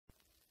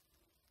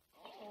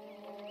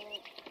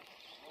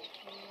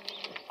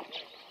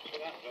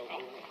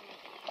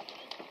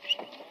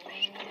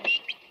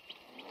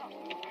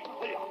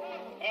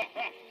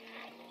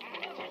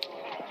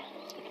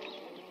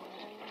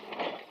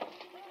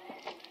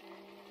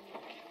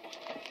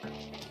We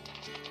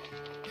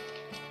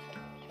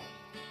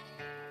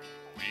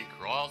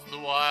crossed the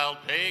wild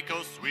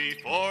Pecos, we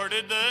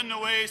forded the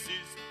Nueces,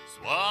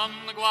 swum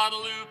the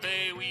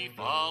Guadalupe, we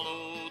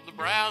followed the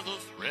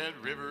Brazos. Red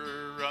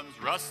River runs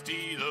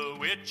rusty, the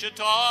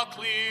Wichita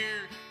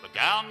clear, but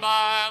down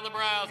by the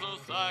Brazos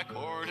I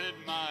courted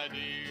my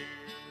dear.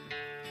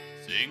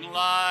 Sing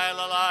lie,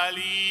 la, la,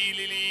 lee,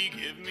 lee, lee,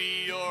 give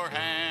me your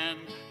hand.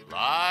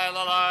 Lie,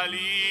 la, la,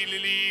 lee, lee,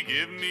 lee,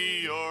 give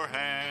me your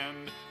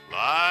hand.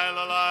 Lie,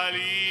 la, la,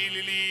 lee,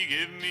 lee, lee,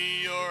 give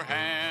me your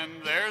hand.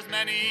 There's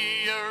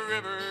many a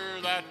river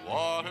that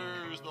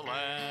waters the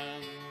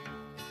land.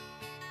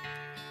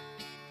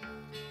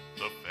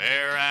 The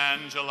fair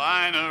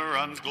Angelina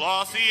runs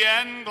glossy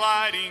and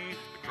gliding.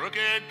 The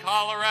crooked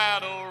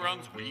Colorado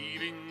runs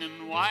weaving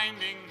and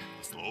winding.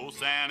 The slow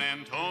San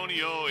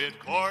Antonio, it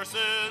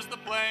courses the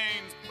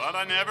plains, but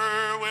I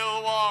never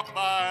will walk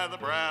by the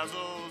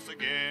Brazos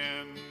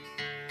again.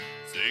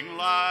 Sing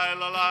lie,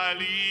 la, la,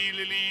 lee,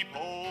 lee, lee,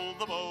 pull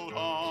the boat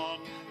on.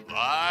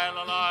 Lie,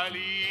 la, la,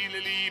 lee,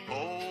 lee, lee,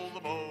 pull the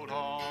boat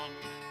on.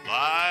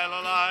 Lie, la,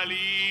 la,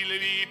 lee, lee,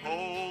 lee,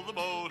 pull the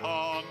boat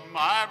on.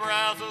 My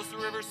Brazos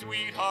River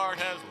sweetheart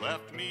has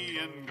left me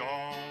and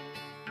gone.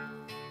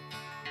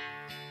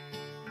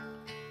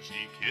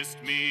 She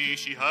kissed me,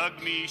 she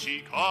hugged me,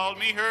 she called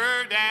me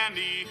her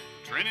dandy.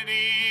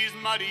 Trinity's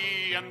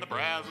muddy and the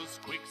Brazos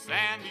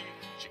quicksandy.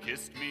 She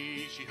kissed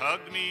me, she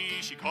hugged me,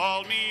 she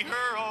called me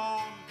her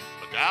own.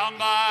 But down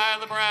by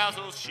the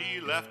Brazos she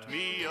left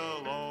me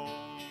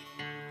alone.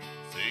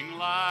 Sing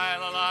lie,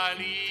 la, la,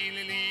 lee,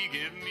 lee, lee,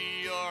 give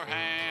me your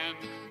hand.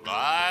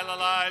 Lie, la,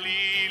 la,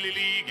 lee, lee,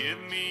 lee, give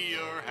me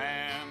your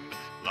hand.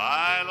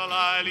 Lie, la,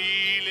 la,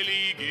 lee, lee,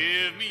 lee,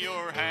 give me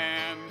your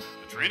hand.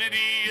 The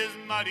Trinity is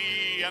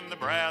muddy and the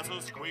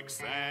Brazos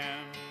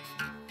quicksand.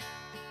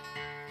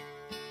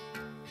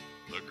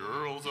 The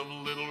girls of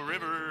Little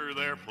River,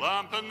 they're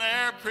plump and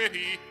they're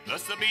pretty. The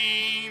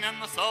Sabine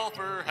and the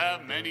Sulphur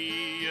have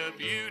many a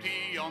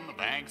beauty. On the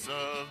banks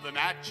of the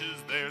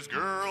Natchez, there's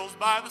girls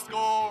by the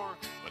score.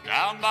 But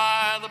down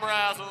by the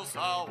Brazos,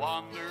 I'll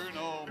wander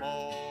no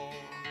more.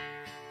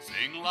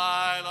 Sing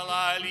lie, la,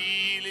 la,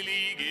 lee, lee,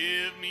 lee,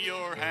 give me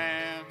your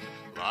hand.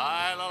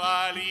 Lie, la,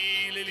 la,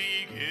 lee, lee,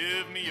 lee,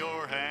 give me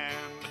your hand.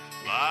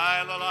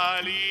 Lie, la, la,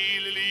 lee,